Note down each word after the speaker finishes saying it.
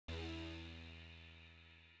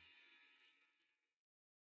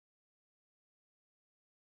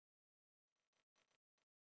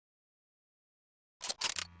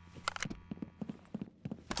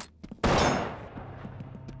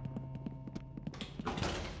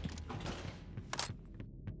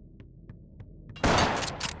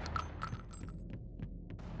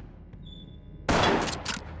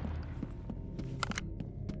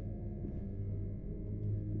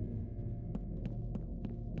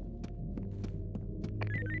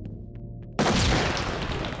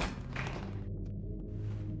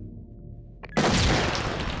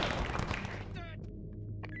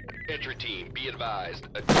Entry team, be advised.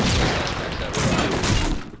 Additional suspects have arrived.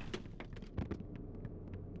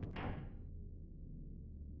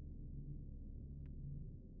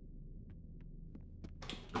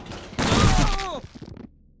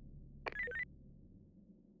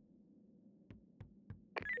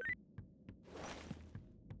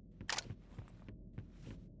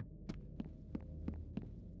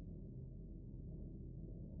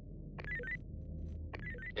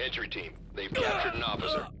 Entry team, they've captured an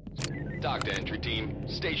officer. Talk to entry team.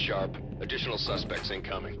 Stay sharp. Additional suspects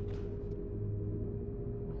incoming.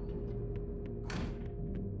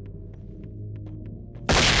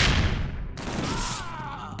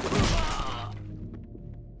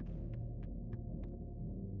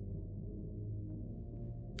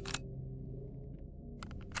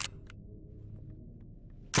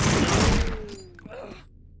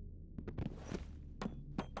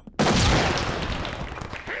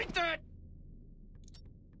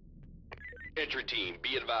 Entry team,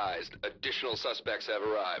 be advised. Additional suspects have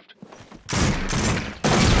arrived.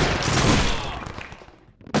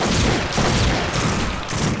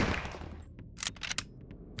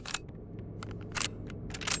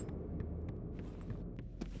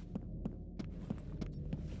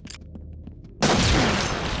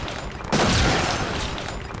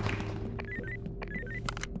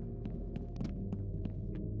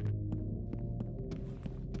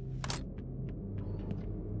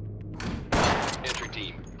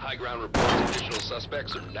 High ground reports additional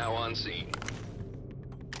suspects are now on scene.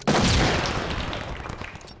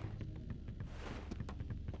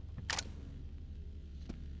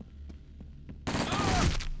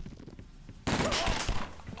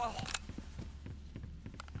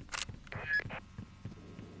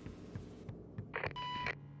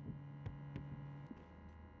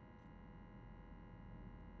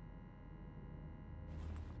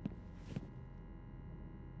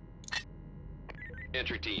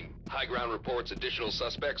 Entry team, high ground reports additional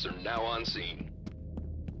suspects are now on scene.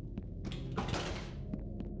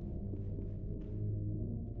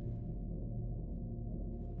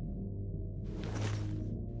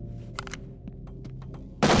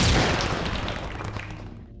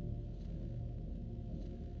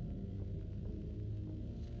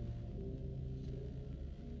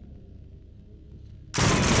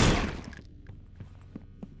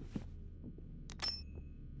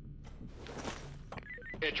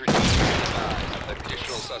 Entry team, be advised.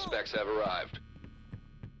 Additional suspects have arrived.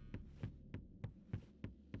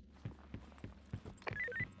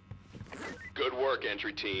 Good work,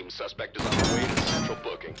 entry team. Suspect is on the way to central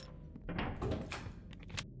booking.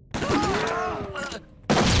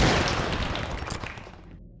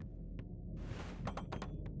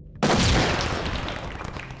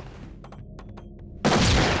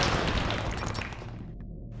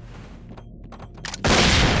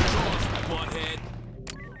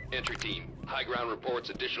 Entry team, high ground reports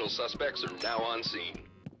additional suspects are now on scene.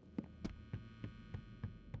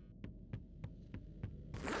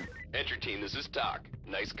 Entry team, this is Talk.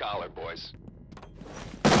 Nice collar, boys.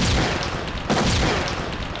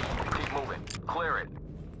 Keep moving. Clear it.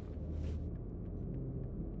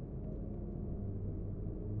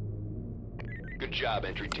 Good job,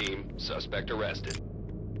 entry team. Suspect arrested.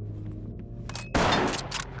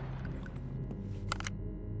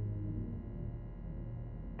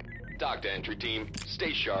 Talk to entry team.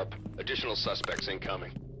 Stay sharp. Additional suspects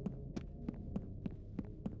incoming.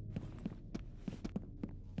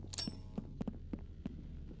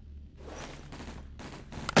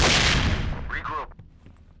 Regroup.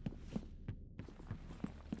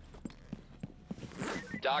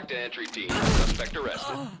 Talk to entry team. Suspect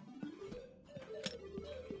arrested.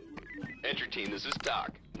 Entry team, this is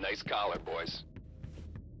Doc. Nice collar, boys.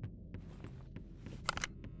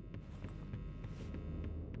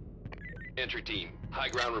 Entry team, high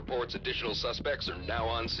ground reports additional suspects are now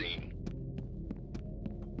on scene.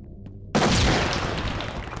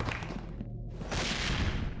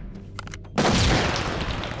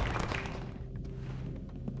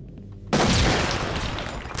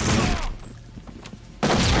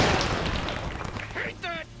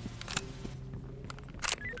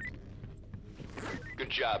 Good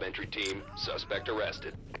job, entry team. Suspect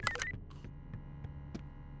arrested.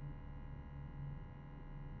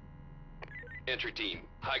 Entry team,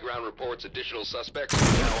 high ground reports additional suspects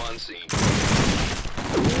are now on scene.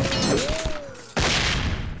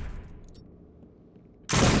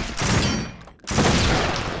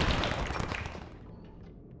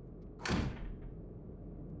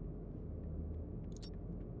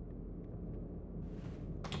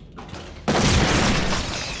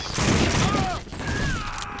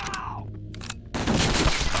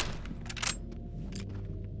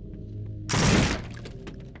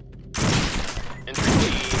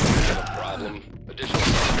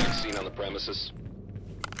 seen on the premises.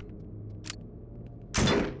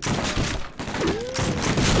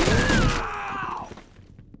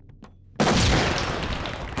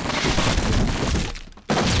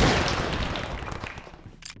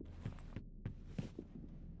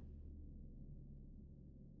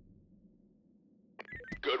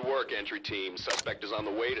 Good work, entry team. Suspect is on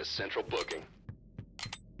the way to central booking.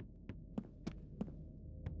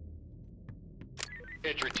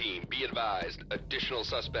 Entry team, be advised. Additional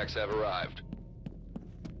suspects have arrived.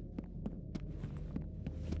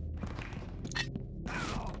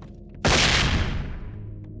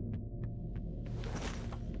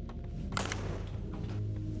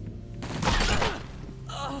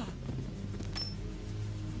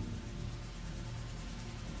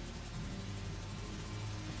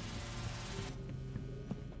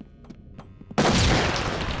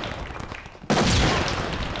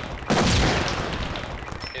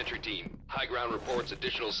 Entry team, high ground reports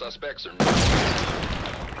additional suspects are now on scene.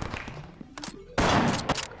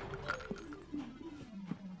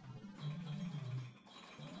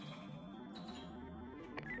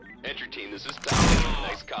 Entry team, this is Tom.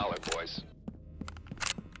 Nice collar, boys.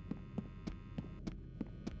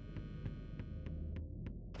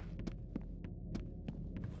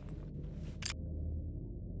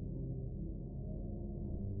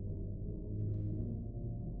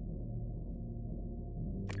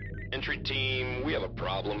 Entry team, we have a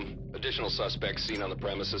problem. Additional suspects seen on the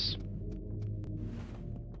premises.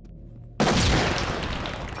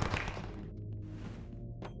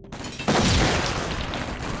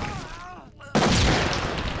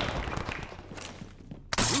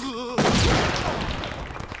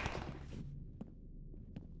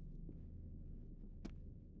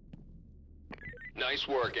 Nice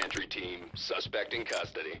work, entry team. Suspect in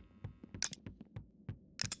custody.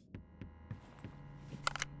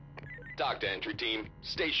 Dock to entry team.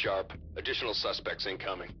 Stay sharp. Additional suspects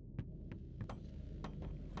incoming.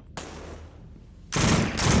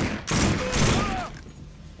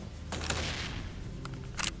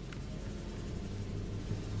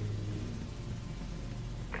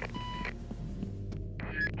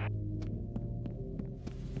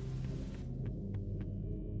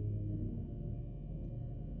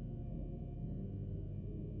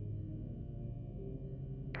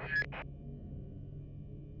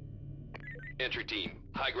 Entry team,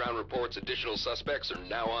 high ground reports additional suspects are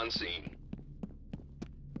now on scene.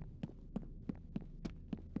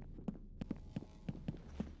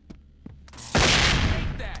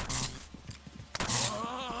 Take that!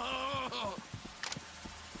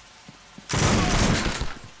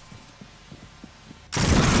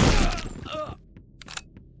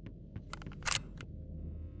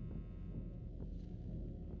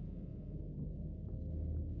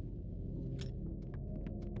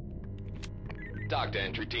 Dock to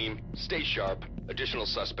entry team. Stay sharp. Additional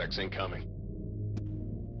suspects incoming.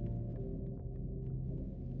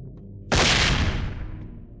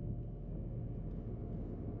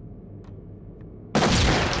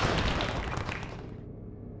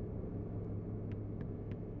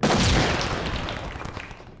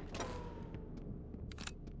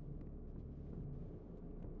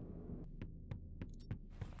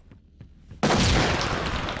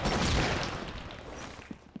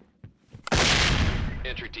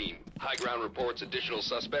 Entry team, high ground reports additional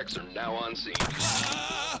suspects are now on scene.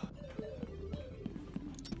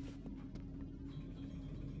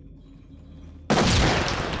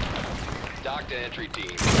 Dock to entry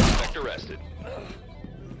team, suspect arrested.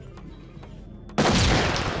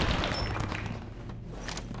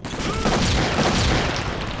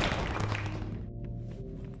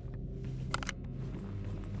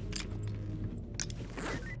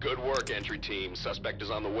 Good work, entry team. Suspect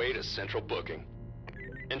is on the way to central booking.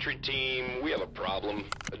 Entry team, we have a problem.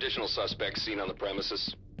 Additional suspects seen on the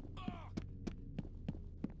premises.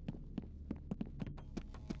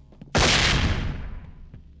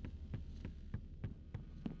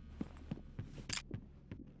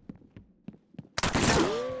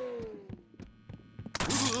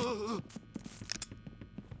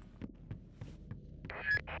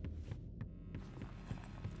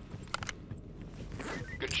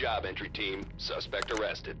 Good job, entry team. Suspect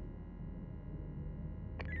arrested.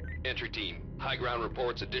 Entry team, high ground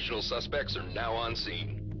reports additional suspects are now on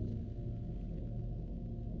scene.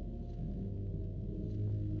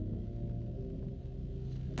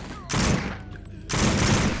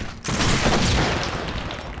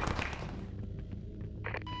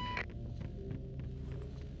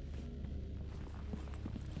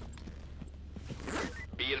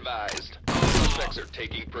 Be advised, all suspects are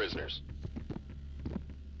taking prisoners.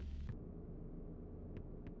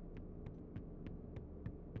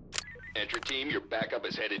 Entry team, your backup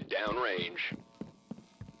is headed downrange.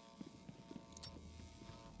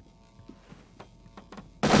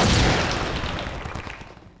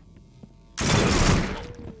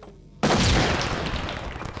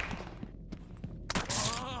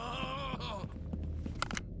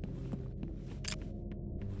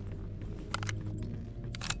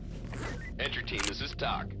 Entry team, this is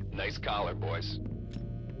Talk. Nice collar, boys.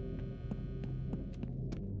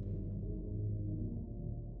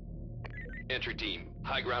 Entry team,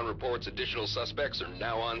 high ground reports additional suspects are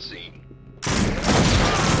now on scene.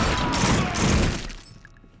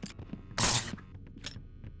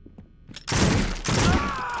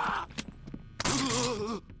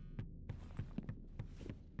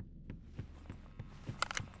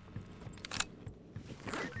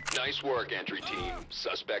 Nice work, entry team.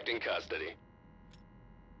 Suspect in custody.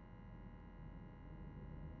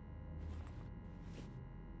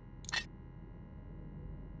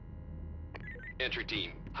 Entry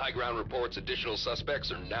team, high ground reports additional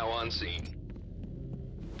suspects are now on scene.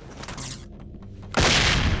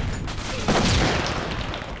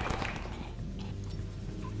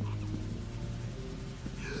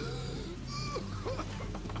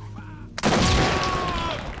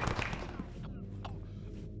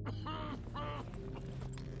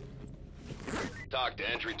 Talk to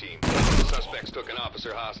entry team. Suspects took an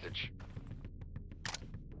officer hostage.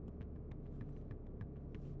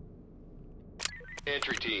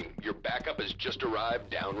 Entry team, your backup has just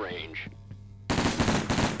arrived downrange.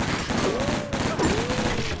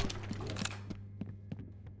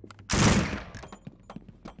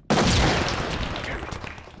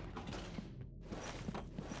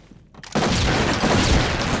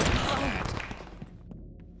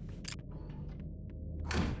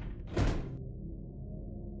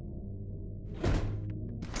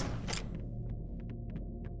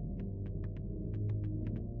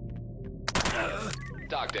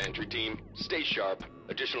 Talk to entry team. Stay sharp.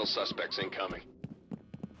 Additional suspects incoming.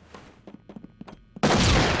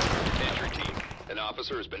 Entry team. An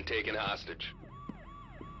officer has been taken hostage.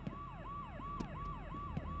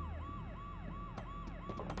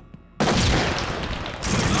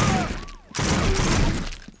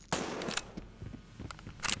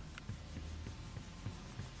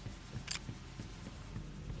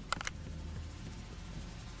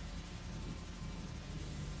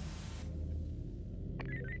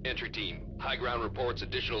 Entry team, high ground reports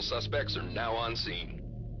additional suspects are now on scene.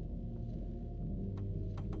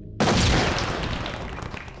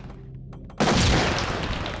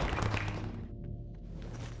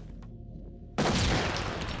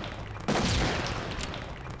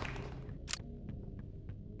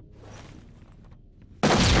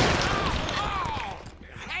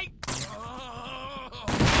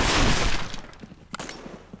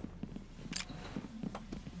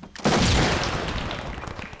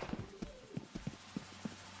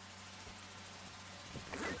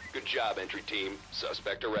 Good job, entry team.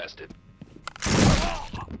 Suspect arrested.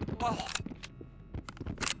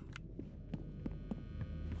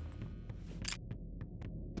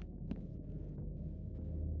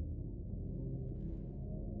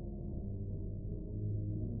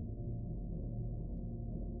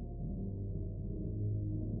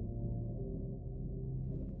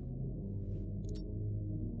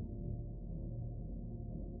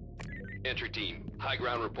 Entry team, high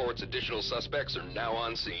ground reports additional suspects are now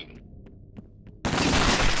on scene.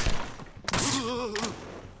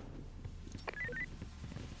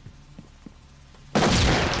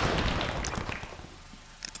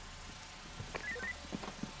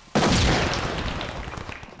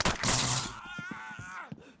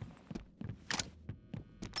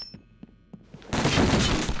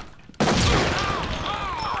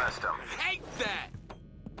 Arrest him. Hate that!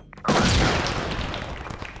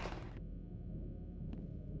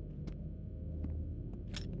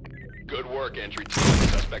 Good work, entry team.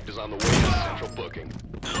 Suspect is on the way to central booking.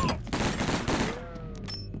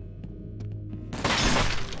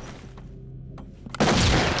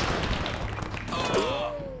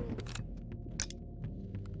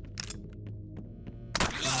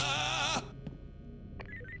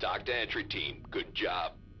 Talk to entry team. Good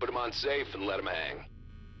job. Put him on safe and let him hang.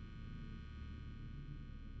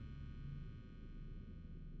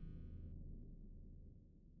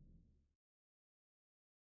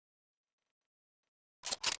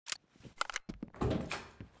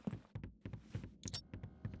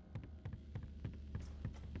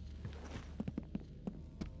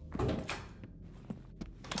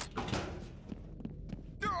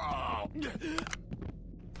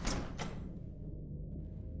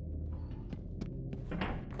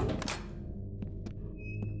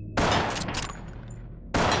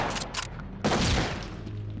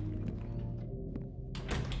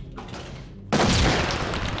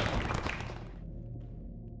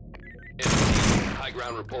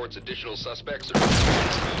 ground reports additional suspects are now on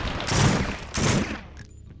scene.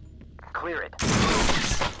 Clear it.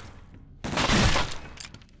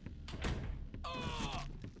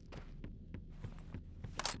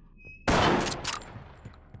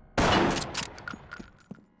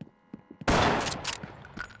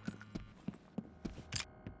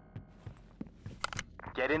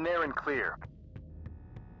 Get in there and clear.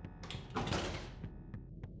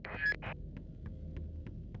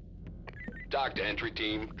 Dock to entry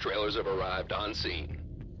team. Trailers have arrived on scene.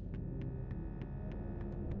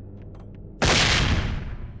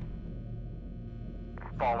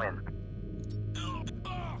 Fall in.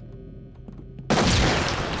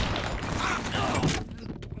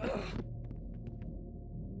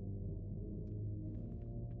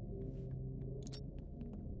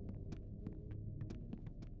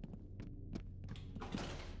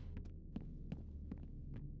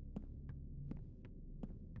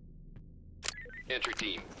 Entry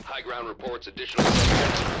team. High ground reports additional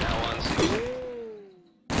suspects are now on scene.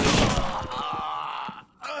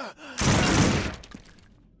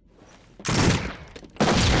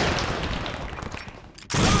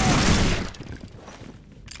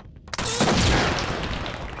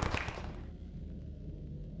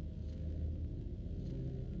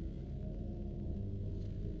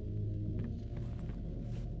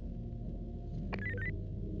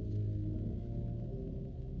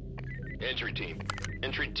 Entry team.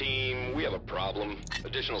 Entry team, we have a problem.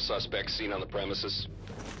 Additional suspects seen on the premises.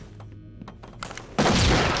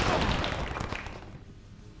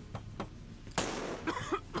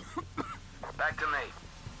 Back to me.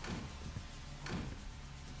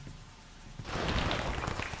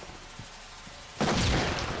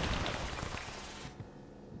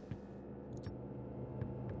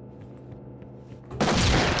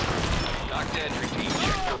 Dock to entry team,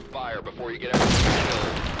 check for fire before you get everyone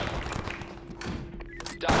killed.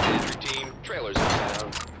 Dock to entry team, trailers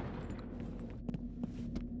inbound.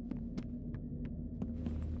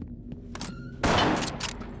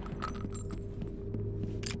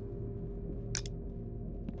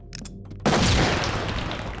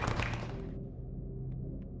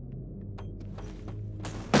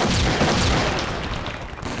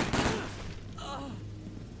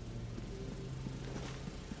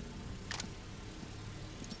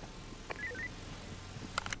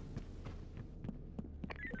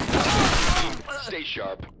 Stay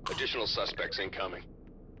sharp. Additional suspects incoming.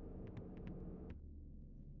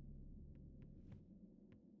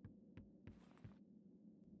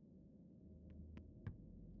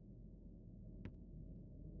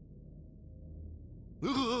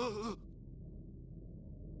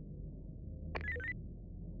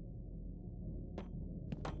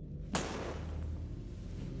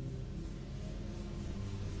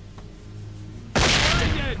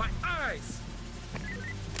 My eyes!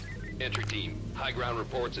 Entry team. High ground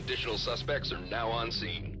reports additional suspects are now on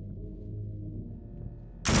scene.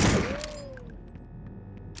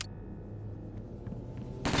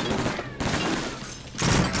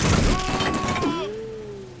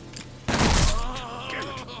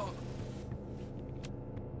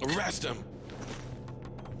 Arrest him!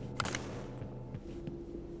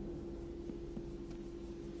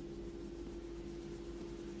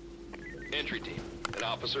 Entry team. An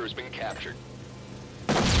officer has been captured.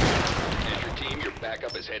 Entry team, your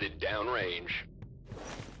backup is headed downrange.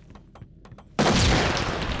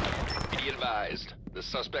 Be advised, the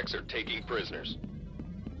suspects are taking prisoners.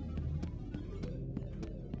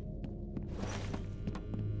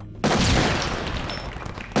 I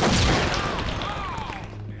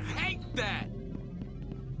hate that!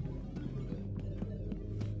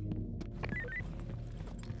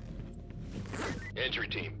 Entry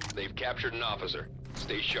team, they've captured an officer.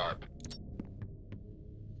 Stay sharp.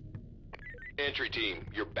 Entry team,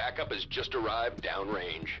 your backup has just arrived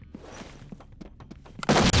downrange.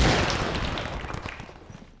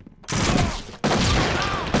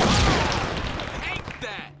 I hate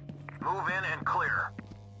that! Move in and clear.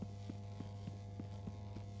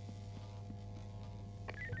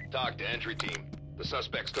 Talk to entry team. The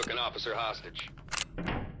suspects took an officer hostage.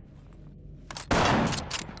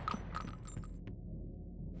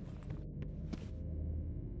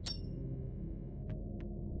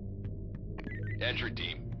 Entry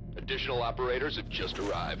team. Additional operators have just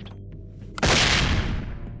arrived.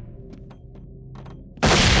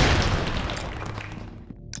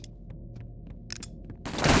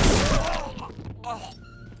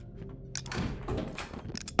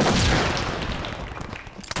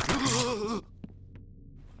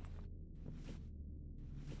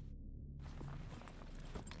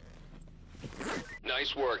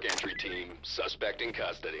 Nice work, entry team. Suspect in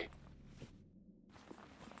custody.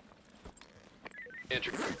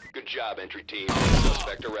 Entry. Good job, entry team.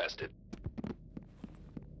 Suspect arrested.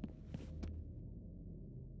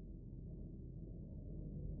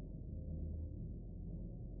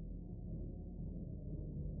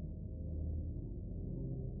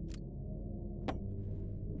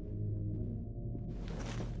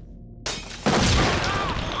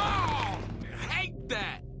 Hate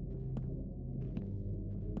that!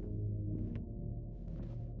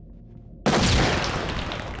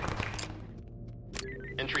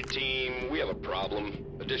 Entry team, we have a problem.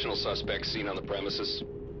 Additional suspects seen on the premises.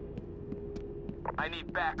 I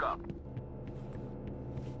need backup.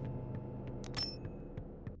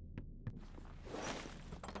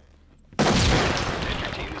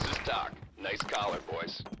 Entry team, this is Doc. Nice collar,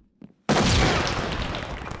 boys.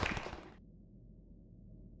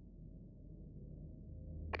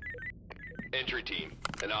 Entry team,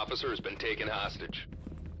 an officer has been taken hostage.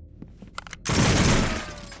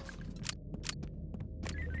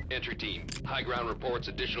 Entry team, high ground reports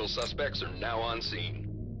additional suspects are now on scene.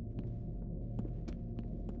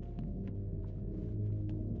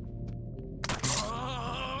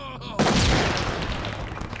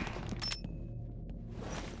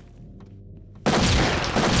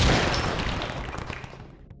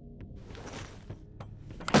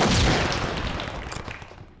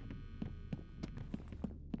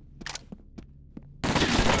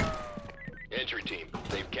 Entry team,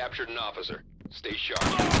 they've captured an officer. Stay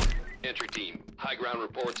sharp. Entry team, high ground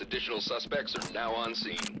reports additional suspects are now on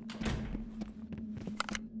scene.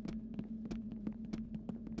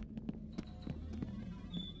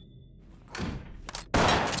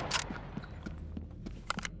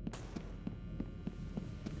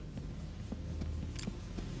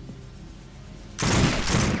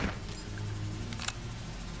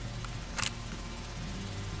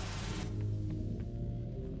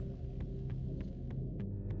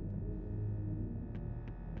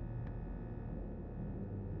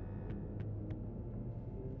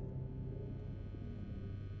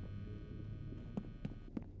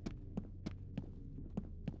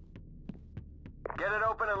 Get it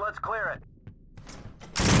open and let's clear it.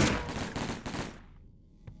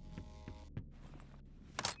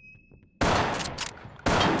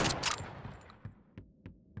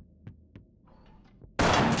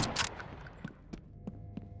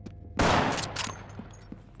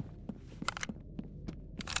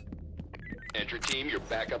 Entry team, your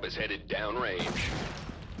backup is headed downrange.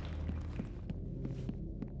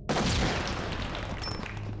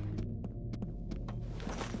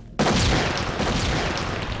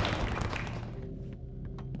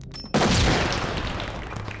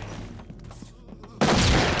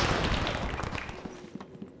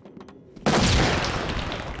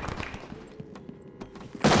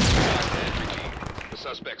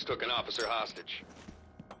 Suspects took an officer hostage.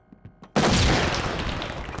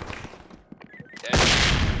 And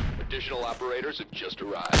additional operators have just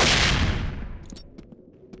arrived.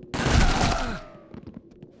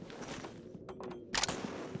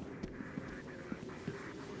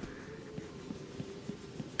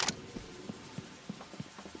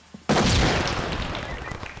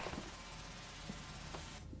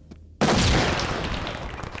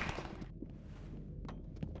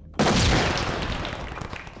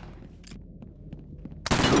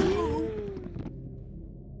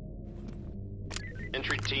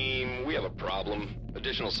 Entry team, we have a problem.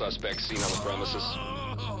 Additional suspects seen on the premises.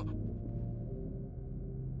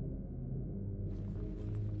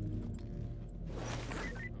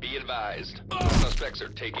 Be advised, suspects are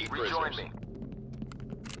taking prisoners. Rejoin me.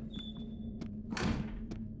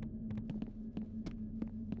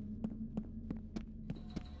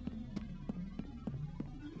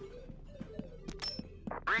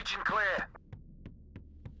 Breach and clear.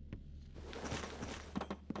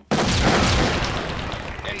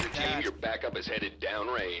 Entry team, your backup is headed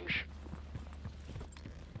downrange.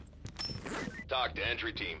 Talk to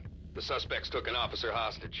entry team. The suspects took an officer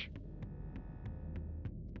hostage.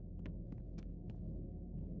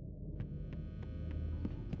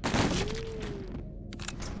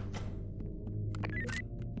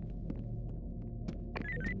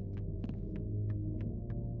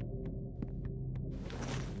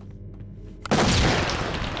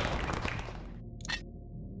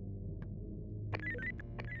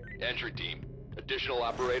 Entry team, additional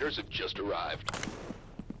operators have just arrived.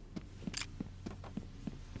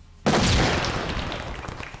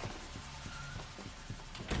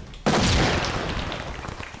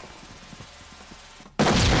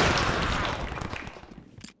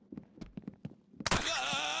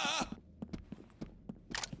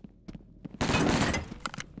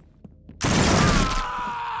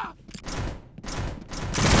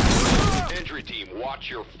 Entry team,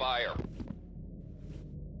 your fire.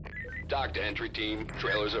 Dock to entry team.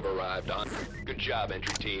 Trailers have arrived on. Good job,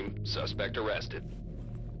 entry team. Suspect arrested.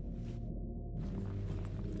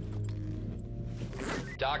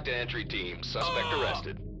 Dock to entry team. Suspect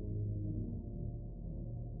arrested.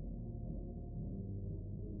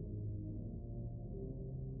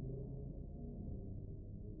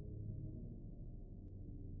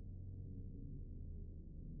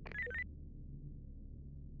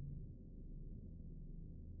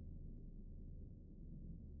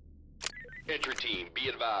 Entry team, be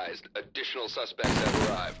advised. Additional suspects have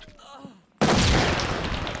arrived.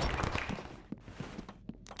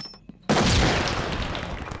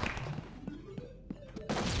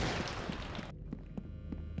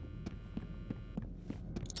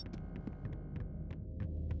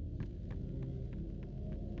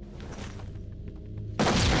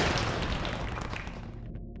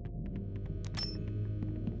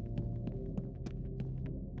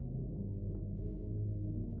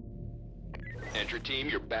 Entry team,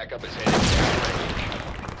 your backup is headed downrange.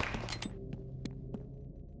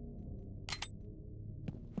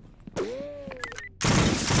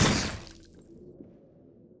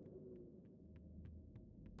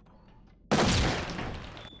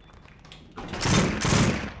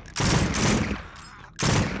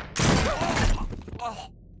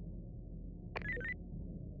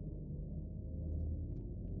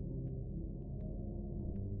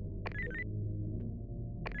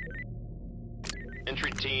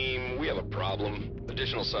 Entry team, we have a problem.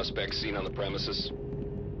 Additional suspects seen on the premises.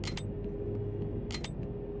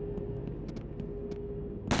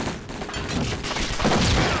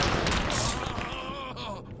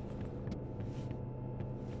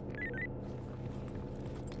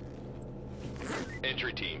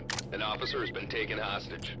 Entry team, an officer has been taken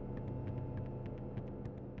hostage.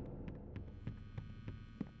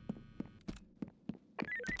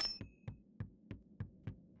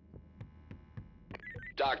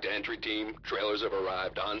 Dock to entry team. Trailers have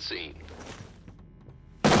arrived on scene.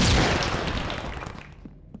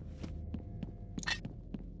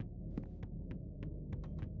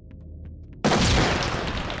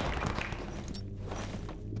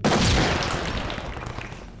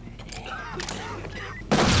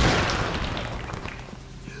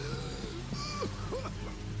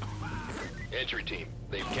 Entry team,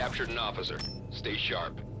 they've captured an officer. Stay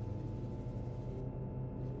sharp.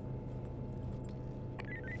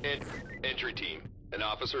 Entry team, an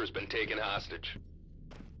officer has been taken hostage.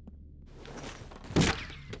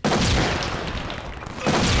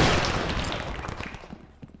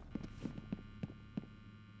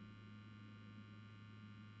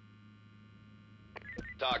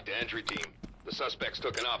 Dock to entry team. The suspects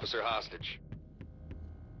took an officer hostage.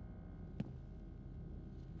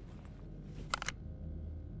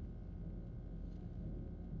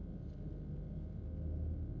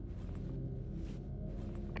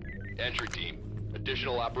 Entry team,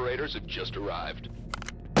 additional operators have just arrived.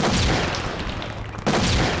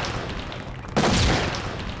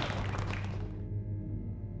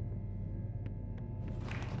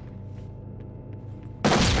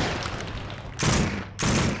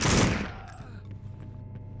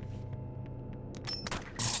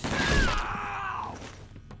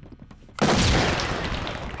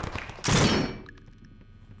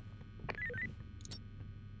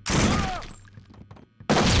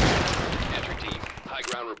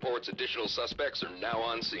 Ground reports additional suspects are now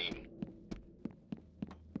on scene.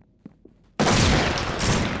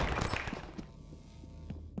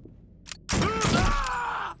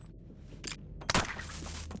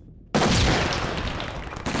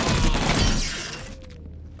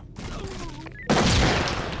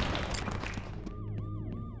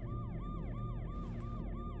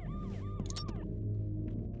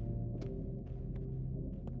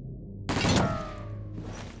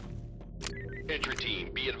 Entry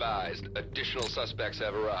team, be advised. Additional suspects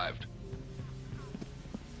have arrived.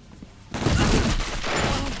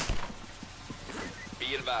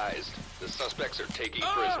 Be advised. The suspects are taking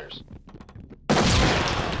prisoners.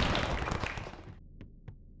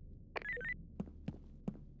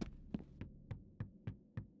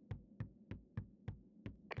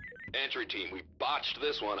 Entry team, we botched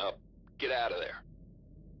this one up. Get out of there.